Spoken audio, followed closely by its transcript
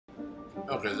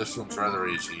Okay, this one's rather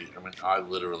easy. I mean, I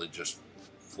literally just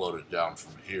floated down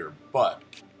from here, but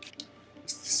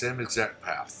it's the same exact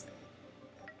path.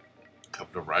 Come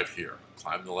to right here.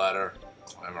 Climb the ladder,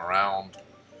 climb around,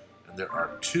 and there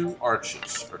are two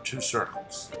arches, or two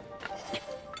circles.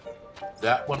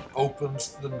 That one opens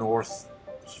the north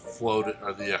floating,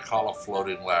 or the Akala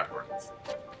floating labyrinth.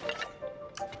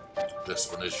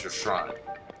 This one is your shrine.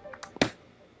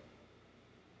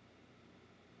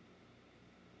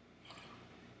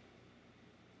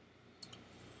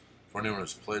 For anyone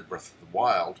who's played Breath of the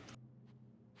Wild,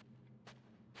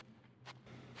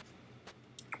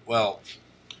 well,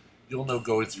 you'll know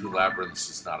going through labyrinths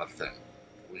is not a thing.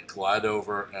 We glide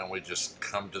over and we just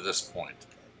come to this point,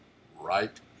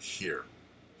 right here.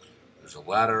 There's a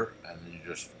ladder and you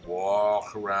just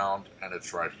walk around and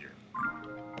it's right here.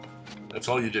 That's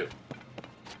all you do.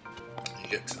 You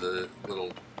get to the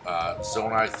little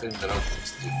zonai thing that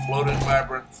opens the floating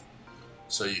labyrinth,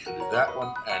 so you can do that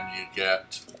one and you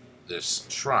get this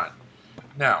shrine.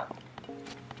 Now,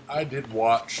 I did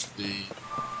watch the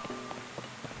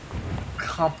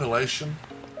compilation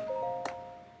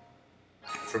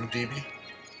from DB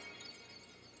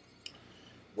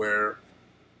where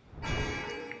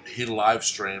he live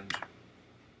streamed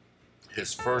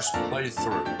his first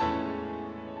playthrough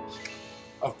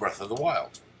of Breath of the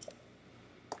Wild.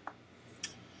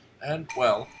 And,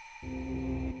 well,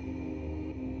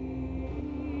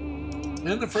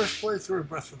 in the first playthrough of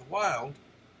Breath of the Wild,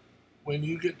 when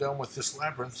you get done with this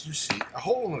labyrinth, you see a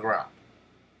hole in the ground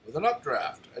with an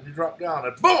updraft, and you drop down,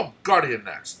 and boom, Guardian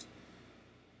Nest.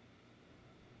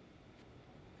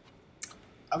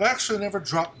 I've actually never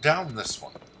dropped down this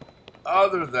one,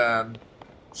 other than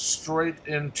straight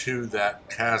into that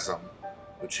chasm,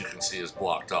 which you can see is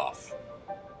blocked off.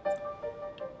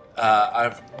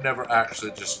 I've never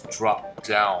actually just dropped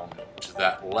down to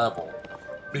that level,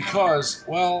 because,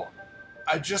 well,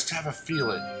 I just have a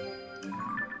feeling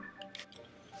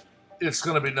it's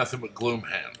going to be nothing but gloom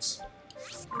hands.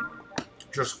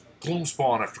 Just gloom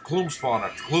spawn after gloom spawn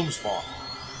after gloom spawn.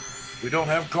 We don't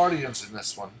have guardians in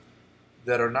this one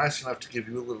that are nice enough to give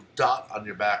you a little dot on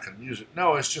your back and use it.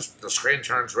 No, it's just the screen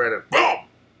turns red and boom!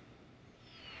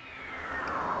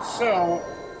 So,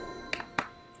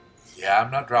 yeah,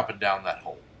 I'm not dropping down that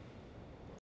hole.